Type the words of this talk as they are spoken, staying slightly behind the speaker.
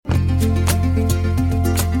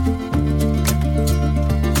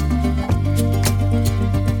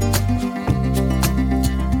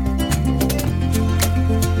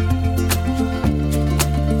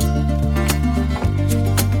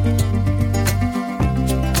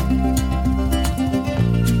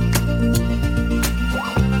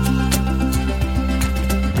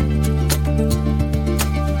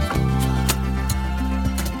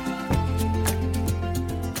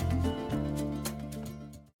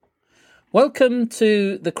Welcome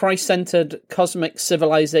to the Christ-Centered Cosmic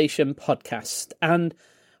Civilization podcast, and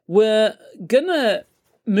we're gonna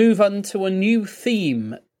move on to a new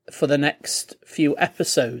theme for the next few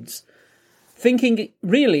episodes, thinking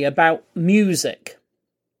really about music.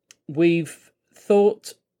 We've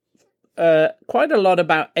thought quite a lot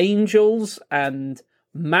about angels and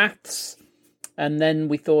maths, and then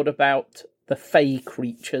we thought about the fae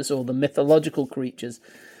creatures or the mythological creatures.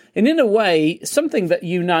 And in a way, something that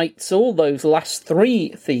unites all those last three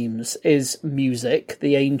themes is music.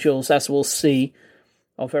 The angels, as we'll see,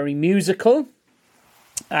 are very musical,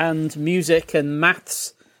 and music and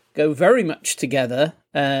maths go very much together.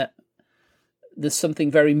 There's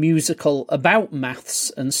something very musical about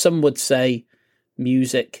maths, and some would say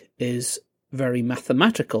music is very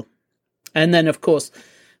mathematical. And then, of course,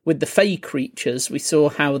 with the fae creatures, we saw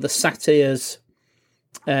how the satyrs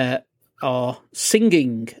are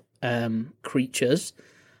singing creatures,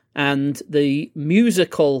 and the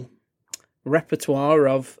musical repertoire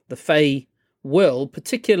of the fae world,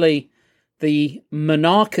 particularly the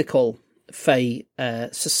monarchical fae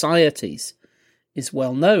societies, is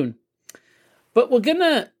well known. But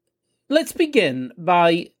let's begin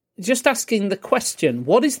by just asking the question,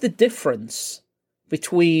 what is the difference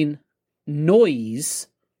between noise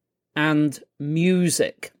and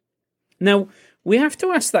music? Now, we have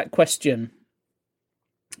to ask that question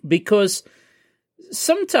because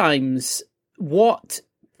sometimes what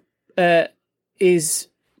is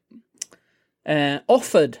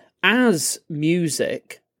offered as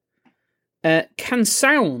music can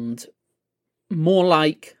sound more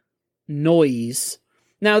like noise.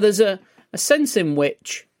 Now, there's a sense in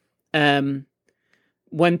which when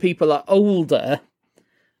people are older,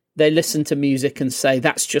 they listen to music and say,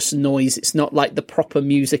 that's just noise. It's not like the proper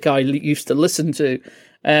music I used to listen to.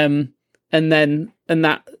 And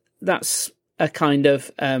that's a kind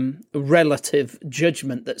of relative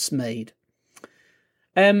judgment that's made.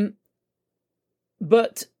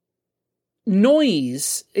 But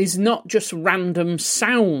noise is not just random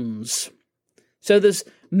sounds. So there's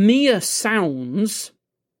mere sounds.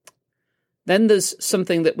 Then there's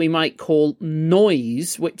something that we might call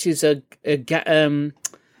noise, which is a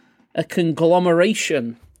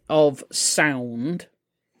conglomeration of sound.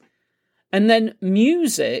 And then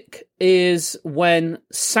music is when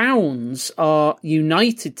sounds are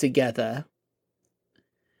united together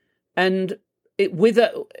and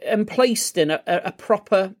placed in a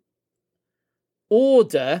proper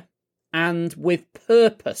order and with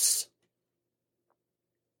purpose.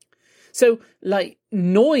 So, like,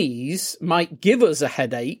 noise might give us a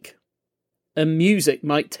headache, and music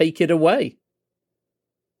might take it away.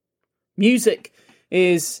 Music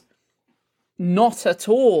is not at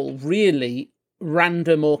all really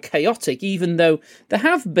random or chaotic, even though there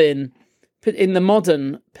have been, in the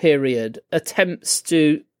modern period, attempts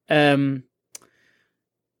to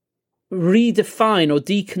redefine or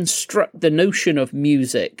deconstruct the notion of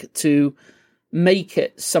music to make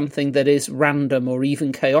it something that is random or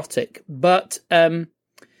even chaotic. But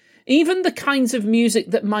even the kinds of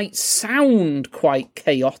music that might sound quite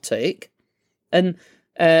chaotic, and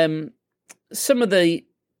some of the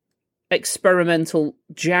experimental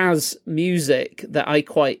jazz music that I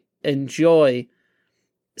quite enjoy,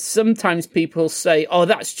 sometimes people say, oh,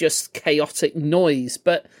 that's just chaotic noise,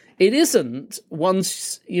 but it isn't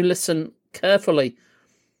once you listen carefully.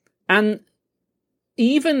 And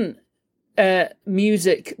even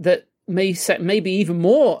music that may be even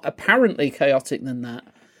more apparently chaotic than that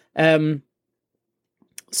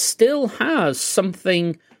still has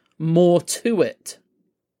something more to it.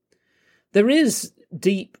 There is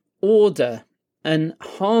deep order and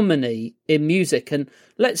harmony in music, and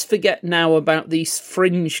let's forget now about these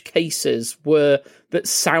fringe cases that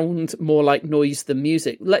sound more like noise than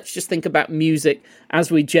music. Let's just think about music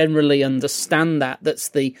as we generally understand that's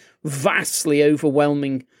the vastly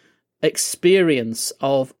overwhelming experience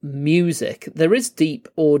of music. There is deep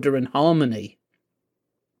order and harmony,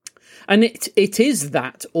 and it is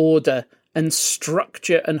that order and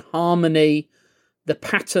structure and harmony, the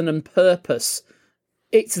pattern and purpose.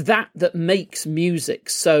 It's that makes music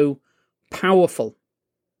so powerful.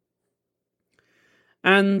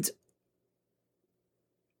 And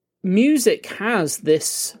music has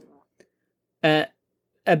this a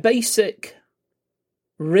basic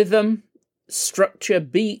rhythm, structure,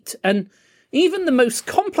 beat, and even the most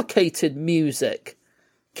complicated music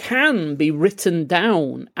can be written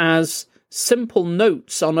down as simple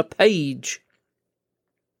notes on a page.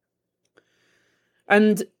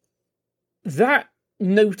 And that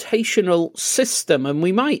notational system, and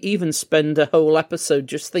we might even spend a whole episode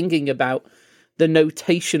just thinking about the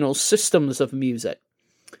notational systems of music.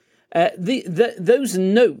 Those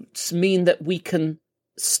notes mean that we can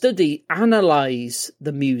study, analyze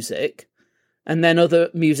the music, and then other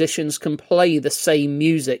musicians can play the same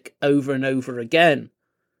music over and over again.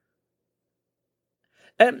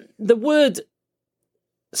 The word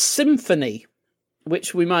symphony,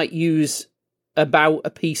 which we might use about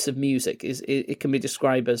a piece of music, it can be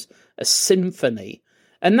described as a symphony,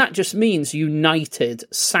 and that just means united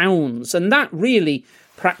sounds, and that really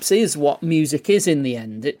perhaps is what music is in the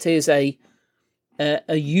end. It is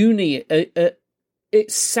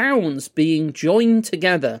it's sounds being joined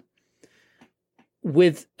together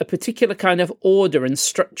with a particular kind of order and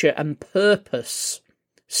structure and purpose.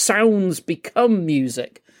 Sounds become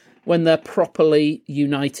music when they're properly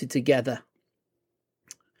united together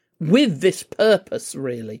with this purpose,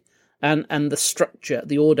 really, and the structure,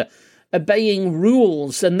 the order, obeying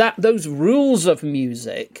rules, and those rules of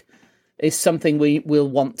music is something we will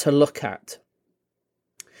want to look at.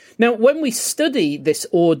 Now, when we study this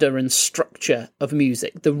order and structure of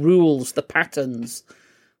music, the rules, the patterns,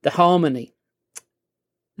 the harmony,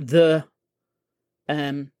 the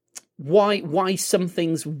why some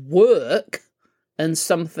things work and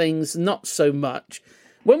some things not so much,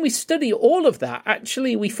 when we study all of that,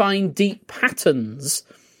 actually we find deep patterns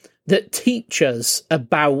that teach us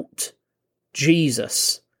about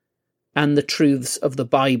Jesus and the truths of the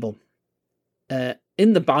Bible.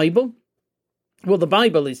 In the Bible, well, the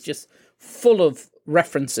Bible is just full of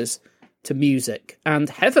references to music, and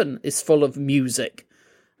heaven is full of music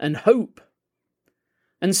and hope.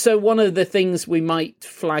 And so one of the things we might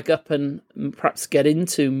flag up and perhaps get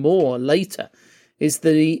into more later is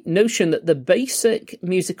the notion that the basic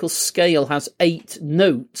musical scale has 8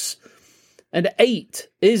 notes, and 8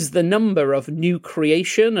 is the number of new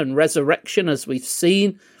creation and resurrection, as we've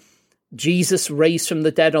seen. Jesus raised from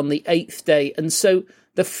the dead on the 8th day. And so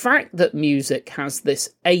the fact that music has this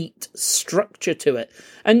 8 structure to it,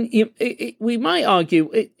 and we might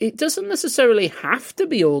argue it doesn't necessarily have to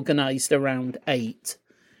be organised around 8.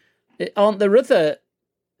 Aren't there other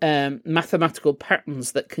mathematical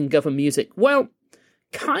patterns that can govern music? Well,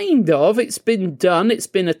 kind of. It's been done. It's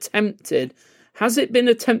been attempted. Has it been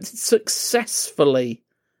attempted successfully?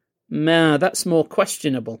 That's more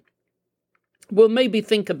questionable. We'll maybe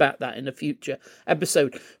think about that in a future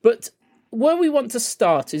episode. But where we want to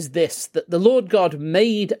start is this, that the Lord God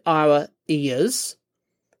made our ears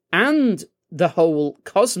and the whole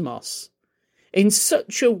cosmos in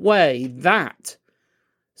such a way that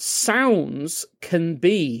sounds can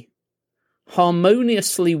be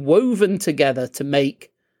harmoniously woven together to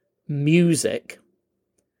make music.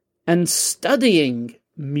 And studying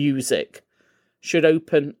music should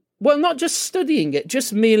open, well, not just studying it,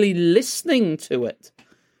 just merely listening to it,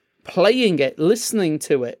 playing it, listening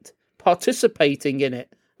to it, participating in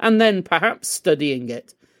it, and then perhaps studying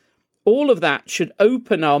it. All of that should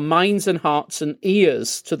open our minds and hearts and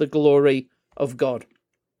ears to the glory of God.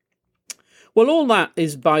 Well, all that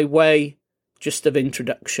is by way just of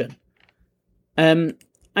introduction.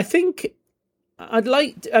 I think I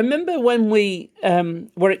remember when we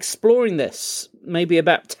were exploring this, maybe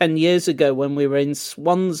about 10 years ago when we were in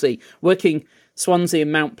Swansea, working Swansea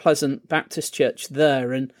and Mount Pleasant Baptist Church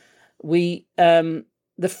there, and we the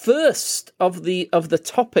first of the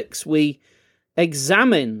topics we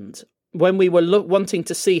examined when we were wanting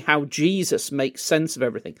to see how Jesus makes sense of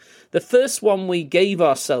everything. The first one we gave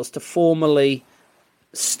ourselves to formally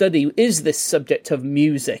study is this subject of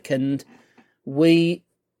music, and we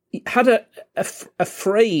had a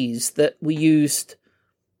phrase that we used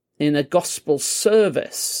in a gospel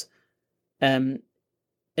service, and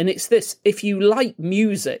it's this: if you like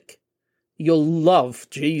music, you'll love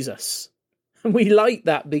Jesus. And we liked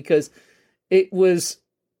that because it was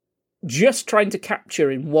just trying to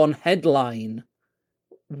capture in one headline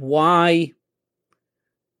why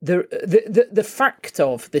the fact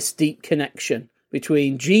of this deep connection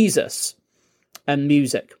between Jesus and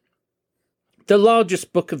music. The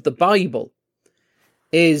largest book of the Bible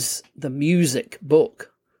is the music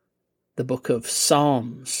book, the book of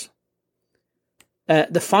Psalms.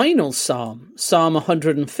 The final psalm, Psalm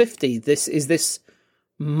 150, this is this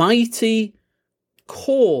mighty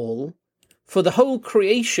call for the whole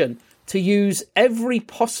creation to use every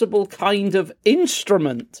possible kind of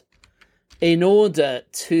instrument in order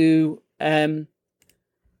to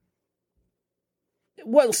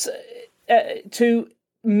to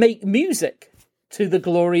make music to the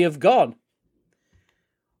glory of God.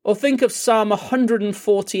 Or think of Psalm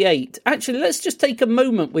 148. Actually, let's just take a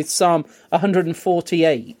moment with Psalm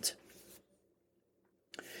 148.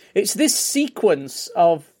 It's this sequence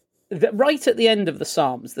of right at the end of the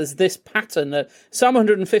Psalms, there's this pattern. Psalm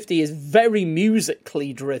 150 is very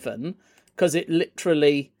musically driven because it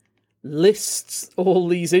literally lists all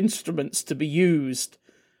these instruments to be used: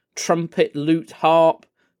 trumpet, lute, harp,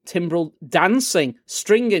 timbrel, dancing,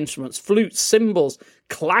 string instruments, flutes, cymbals,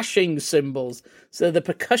 clashing cymbals. So the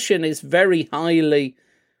percussion is very highly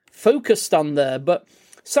focused on there. But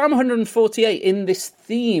Psalm 148, in this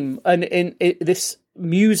theme and in this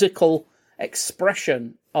musical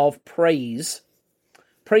expression of praise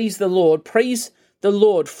the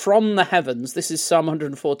Lord from the heavens. This is Psalm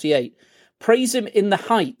 148. Praise him in the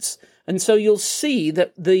heights. And so you'll see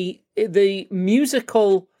that the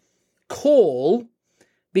musical call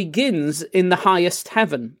begins in the highest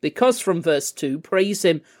heaven, because from verse 2, praise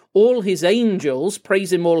him all his angels,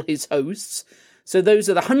 praise him all his hosts. So those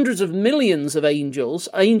are the hundreds of millions of angels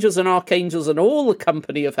and archangels and all the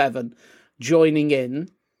company of heaven joining in.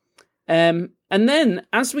 And then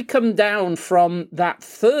as we come down from that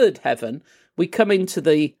third heaven, we come into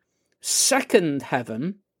the second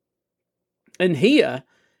heaven. And here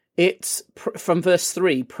it's from verse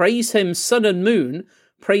 3, praise him, sun and moon,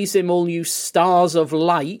 praise him, all you stars of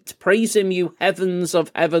light, praise him, you heavens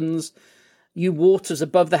of heavens, you waters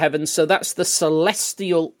above the heavens. So that's the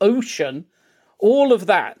celestial ocean. All of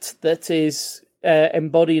that is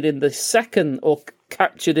embodied in the second, or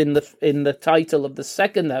captured in the title of the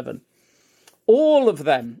second heaven. All of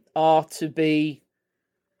them are to be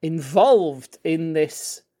involved in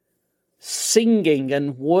this singing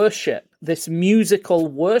and worship, this musical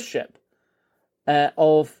worship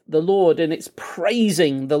of the Lord, and it's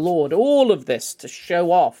praising the Lord. All of this to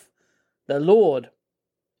show off the Lord.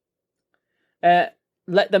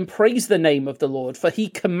 Let them praise the name of the Lord, for he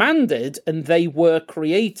commanded and they were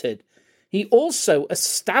created. He also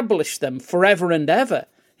established them forever and ever.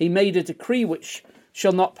 He made a decree which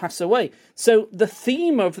shall not pass away. So the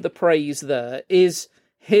theme of the praise there is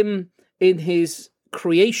him in his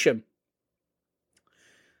creation.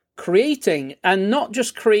 Creating, and not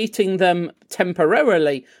just creating them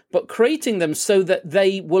temporarily, but creating them so that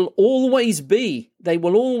they will always be. They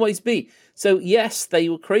will always be. So yes, they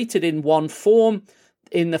were created in one form.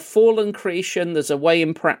 In the fallen creation, there's a way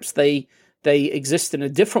in perhaps they exist in a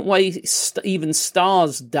different way. Even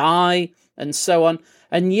stars die and so on.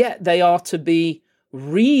 And yet they are to be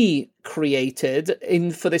recreated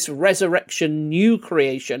for this resurrection, new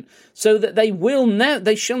creation, so that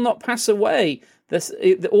they shall not pass away.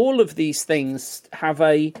 All of these things have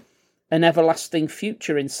an everlasting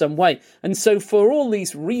future in some way. And so for all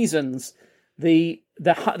these reasons, the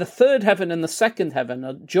third heaven and the second heaven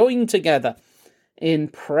are joined together in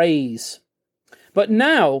praise. But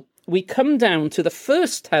now we come down to the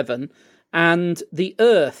first heaven and the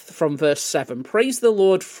earth from verse 7. Praise the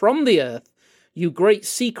Lord from the earth, you great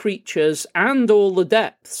sea creatures and all the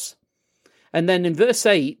depths. And then in verse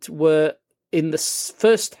 8, we're in the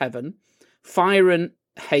first heaven, fire and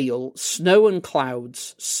hail, snow and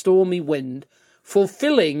clouds, stormy wind,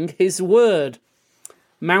 fulfilling his word.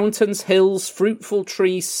 Mountains, hills, fruitful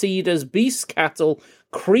trees, cedars, beasts, cattle,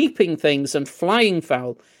 creeping things and flying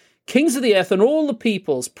fowl, kings of the earth and all the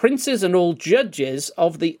peoples, princes and all judges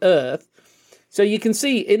of the earth. So you can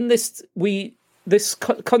see in this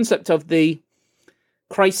concept of the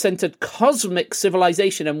Christ-centered cosmic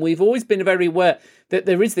civilization, and we've always been very aware that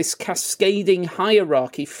there is this cascading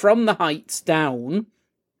hierarchy from the heights down.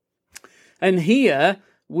 And here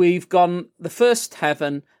we've gone the first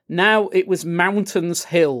heaven. Now it was mountains,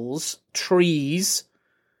 hills, trees,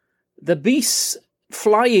 the beasts,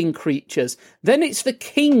 flying creatures. Then it's the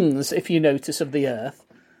kings, if you notice, of the earth,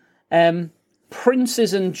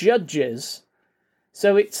 princes and judges.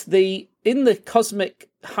 So it's in the cosmic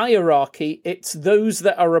hierarchy, it's those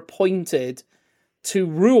that are appointed to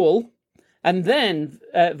rule. And then,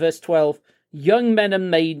 verse 12, young men and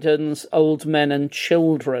maidens, old men and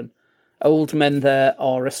children. Old men there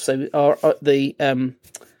are at the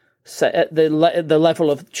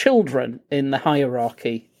level of children in the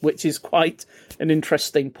hierarchy, which is quite an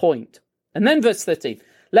interesting point. And then verse 13,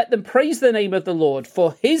 let them praise the name of the Lord,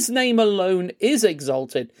 for his name alone is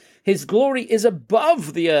exalted. His glory is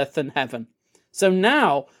above the earth and heaven. So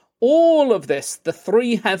now all of this, the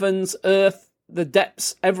three heavens, earth, the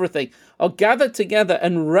depths, everything, are gathered together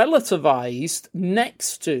and relativized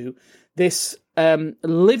next to this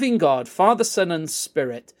living God, Father, Son, and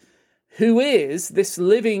Spirit, who is this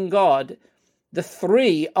living God. The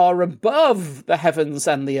three are above the heavens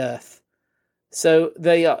and the earth. So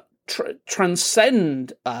they are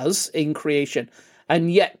transcend us in creation, and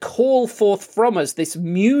yet call forth from us this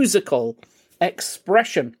musical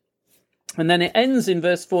expression. And then it ends in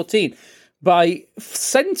verse 14. by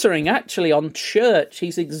centering actually on church.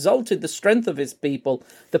 He's exalted the strength of his people,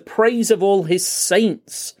 the praise of all his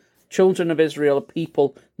saints. Children of Israel are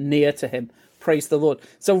people near to him. Praise the Lord.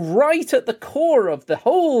 So right at the core of the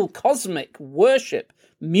whole cosmic worship,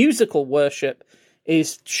 musical worship,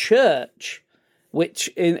 is church, which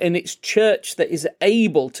in its church that is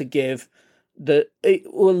able to give it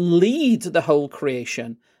will lead the whole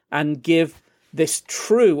creation and give this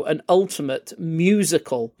true and ultimate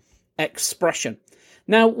musical expression.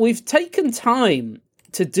 Now, we've taken time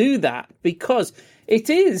to do that because it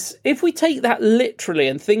is, if we take that literally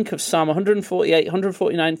and think of Psalm 148,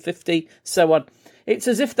 149, 50, so on, it's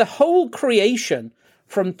as if the whole creation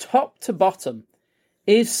from top to bottom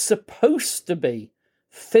is supposed to be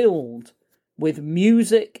filled with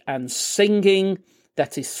music and singing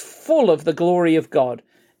that is full of the glory of God,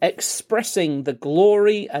 expressing the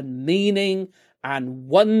glory and meaning and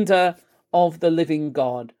wonder of the living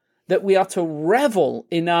God, that we are to revel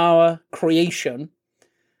in our creation.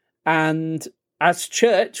 And as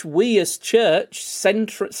church, we as church,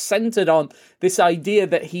 centered on this idea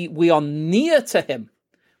that we are near to him.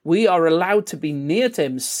 We are allowed to be near to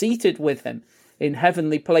him, seated with him in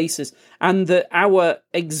heavenly places, and that our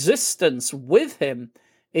existence with him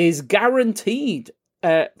is guaranteed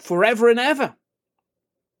forever and ever.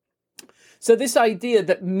 So this idea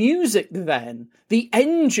that music then, the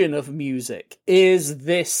engine of music, is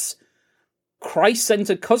this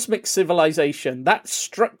Christ-centered cosmic civilization, that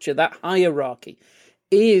structure, that hierarchy,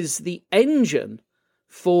 is the engine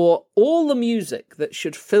for all the music that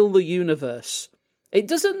should fill the universe. It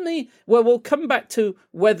doesn't need, well, we'll come back to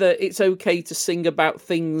whether it's okay to sing about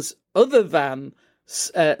things other than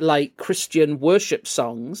like Christian worship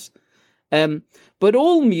songs. But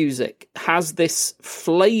all music has this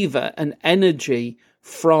flavour and energy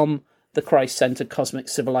from the Christ-centered cosmic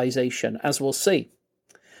civilization, as we'll see.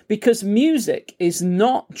 Because music is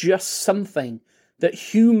not just something that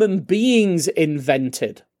human beings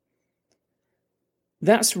invented.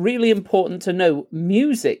 That's really important to know.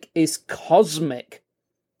 Music is cosmic.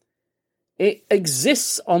 It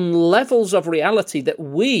exists on levels of reality that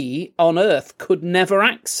we on Earth could never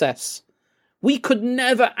access. We could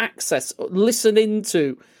never access, listen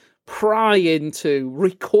into, pry into,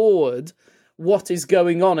 record what is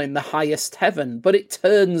going on in the highest heaven. But it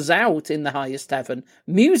turns out in the highest heaven,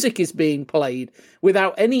 music is being played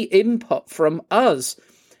without any input from us.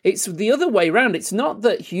 It's the other way around. It's not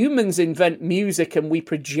that humans invent music and we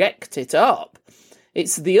project it up.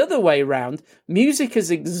 It's the other way around. Music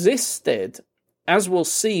has existed, as we'll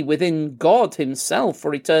see, within God himself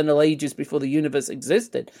for eternal ages before the universe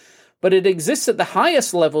existed. But it exists at the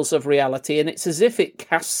highest levels of reality, and it's as if it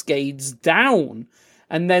cascades down.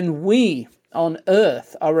 And then we on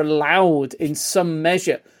Earth are allowed in some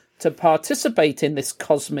measure to participate in this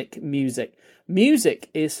cosmic music. Music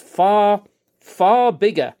is far, far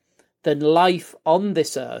bigger than life on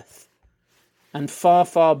this earth, and far,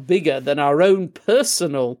 far bigger than our own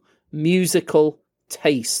personal musical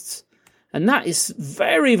tastes. And that is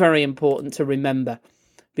very, very important to remember,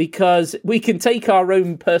 because we can take our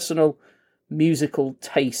own personal musical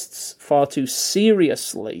tastes far too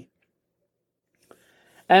seriously.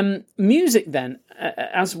 Music then,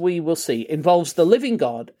 as we will see, involves the living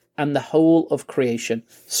God and the whole of creation,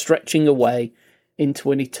 stretching away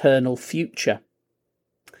into an eternal future.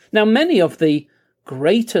 Now, many of the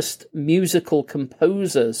greatest musical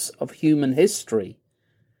composers of human history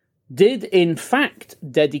did in fact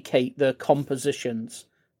dedicate their compositions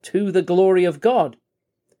to the glory of God,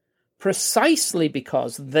 precisely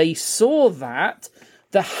because they saw that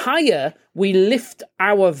the higher we lift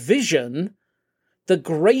our vision, the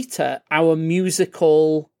greater our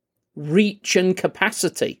musical reach and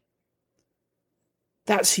capacity.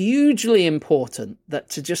 That's hugely important, that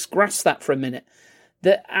to just grasp that for a minute,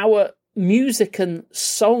 that our music and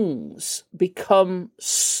songs become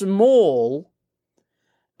small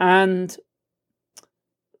and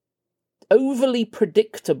overly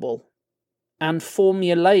predictable and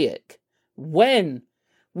formulaic when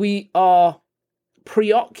we are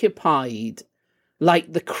preoccupied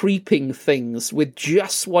like the creeping things with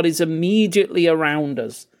just what is immediately around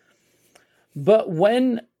us. But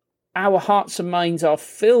when our hearts and minds are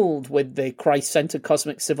filled with the Christ-centered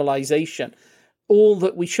cosmic civilization, all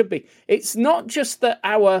that we should be, it's not just that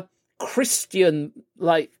our Christian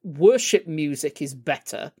worship music is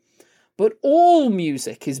better, but all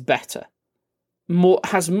music is better,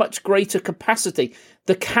 has much greater capacity.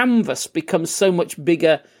 The canvas becomes so much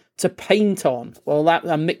bigger to paint on. Well,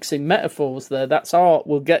 I'm mixing metaphors there. That's art.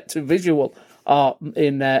 We'll get to visual art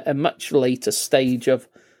in a much later stage of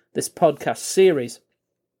this podcast series.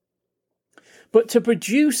 But to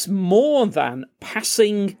produce more than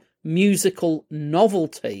passing musical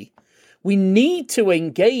novelty, we need to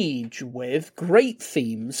engage with great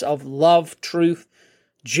themes of love, truth,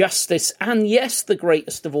 justice, and yes, the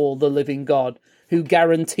greatest of all, the living God, who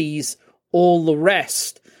guarantees all the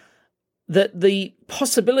rest. That the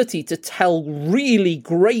possibility to tell really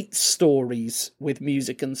great stories with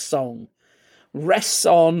music and song rests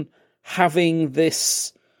on having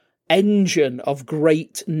this engine of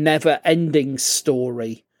great never-ending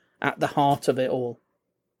story at the heart of it all.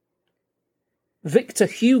 Victor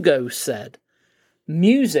Hugo said,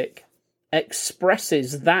 "Music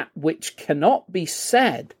expresses that which cannot be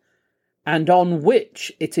said and on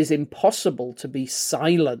which it is impossible to be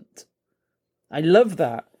silent." I love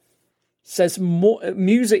that. Says more,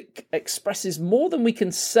 music expresses more than we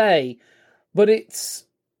can say, but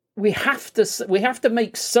we have to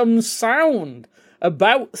make some sound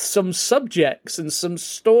about some subjects and some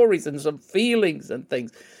stories and some feelings and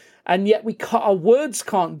things, and yet our words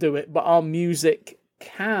can't do it, but our music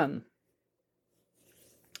can.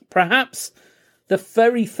 Perhaps the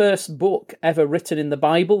very first book ever written in the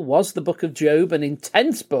Bible was the book of Job, an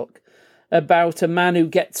intense book about a man who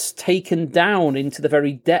gets taken down into the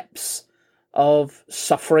very depths of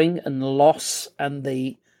suffering and loss and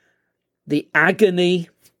the agony,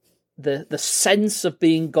 the sense of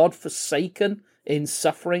being God forsaken in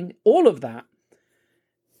suffering, all of that.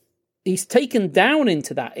 He's taken down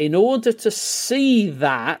into that in order to see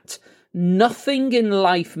that nothing in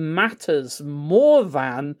life matters more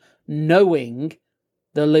than knowing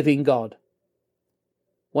the living God.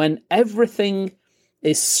 When everything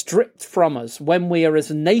is stripped from us, when we are as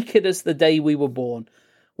naked as the day we were born,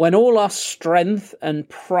 when all our strength and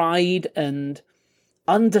pride and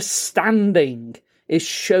understanding is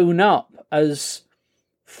shown up as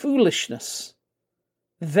foolishness,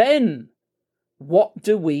 then what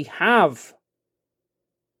do we have?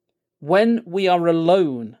 When we are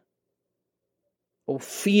alone or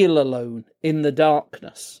feel alone in the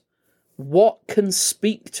darkness, what can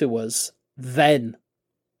speak to us then?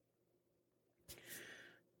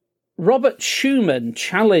 Robert Schumann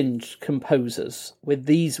challenged composers with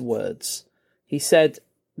these words. He said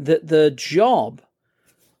that the job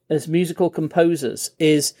as musical composers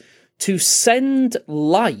is to send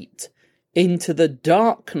light into the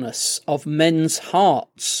darkness of men's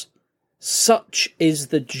hearts. Such is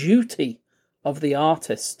the duty of the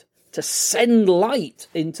artist, to send light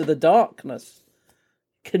into the darkness.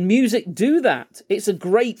 Can music do that? It's a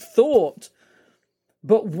great thought.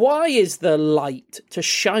 But why is there light to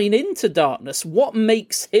shine into darkness? What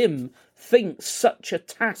makes him think such a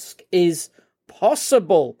task is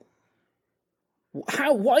possible?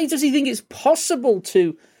 Why does he think it's possible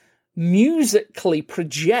to musically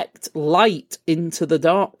project light into the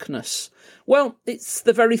darkness? Well, it's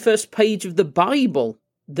the very first page of the Bible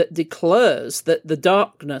that declares that the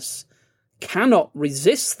darkness cannot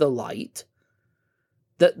resist the light,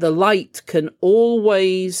 that the light can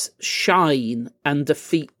always shine and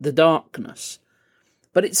defeat the darkness.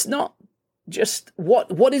 But it's not just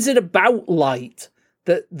what is it about light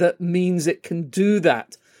that means it can do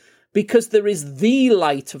that? Because there is the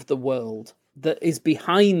light of the world that is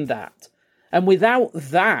behind that. And without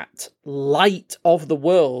that light of the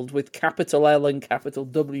world, with capital L and capital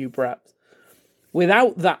W perhaps,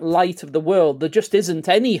 without that light of the world, there just isn't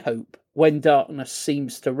any hope when darkness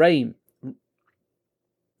seems to reign.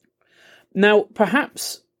 Now,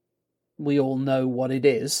 perhaps we all know what it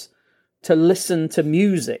is to listen to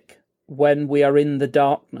music when we are in the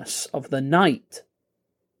darkness of the night.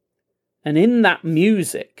 And in that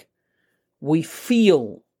music, we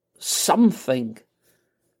feel something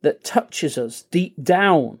that touches us deep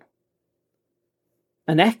down,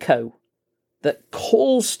 an echo that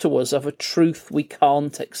calls to us of a truth we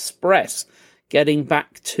can't express. Getting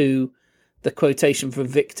back to the quotation from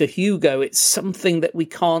Victor Hugo, it's something that we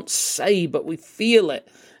can't say, but we feel it,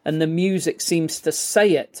 and the music seems to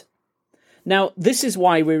say it. Now, this is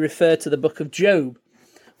why we refer to the book of Job.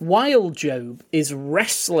 While Job is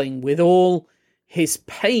wrestling with all his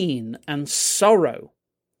pain and sorrow,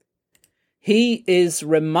 he is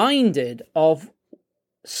reminded of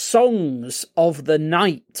songs of the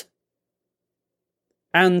night.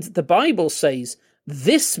 And the Bible says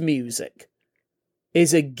this music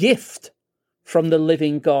is a gift from the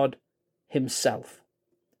living God himself.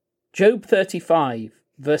 Job 35,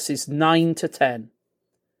 verses 9 to 10.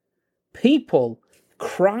 People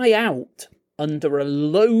cry out under a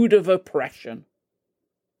load of oppression.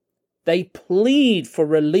 They plead for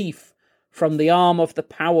relief from the arm of the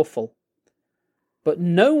powerful. But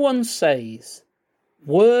no one says,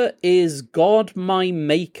 "Where is God my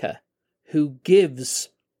Maker, who gives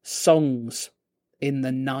songs in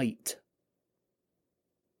the night.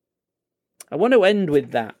 I want to end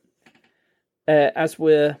with that as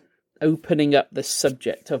we're opening up this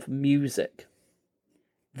subject of music,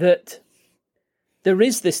 that there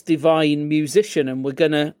is this divine musician, and we're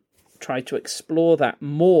going to try to explore that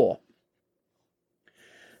more.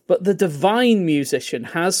 But the divine musician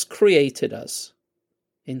has created us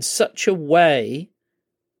in such a way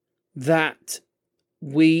that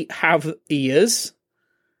we have ears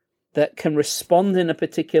that can respond in a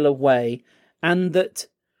particular way, and that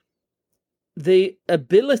the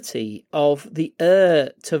ability of the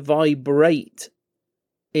air to vibrate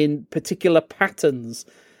in particular patterns,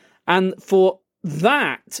 and for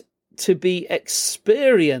that to be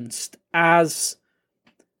experienced as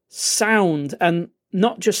sound, and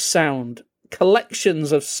not just sound,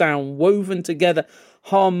 collections of sound woven together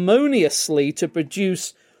harmoniously to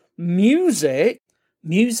produce music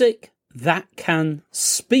that can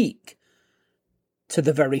speak to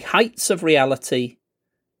the very heights of reality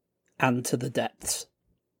and to the depths.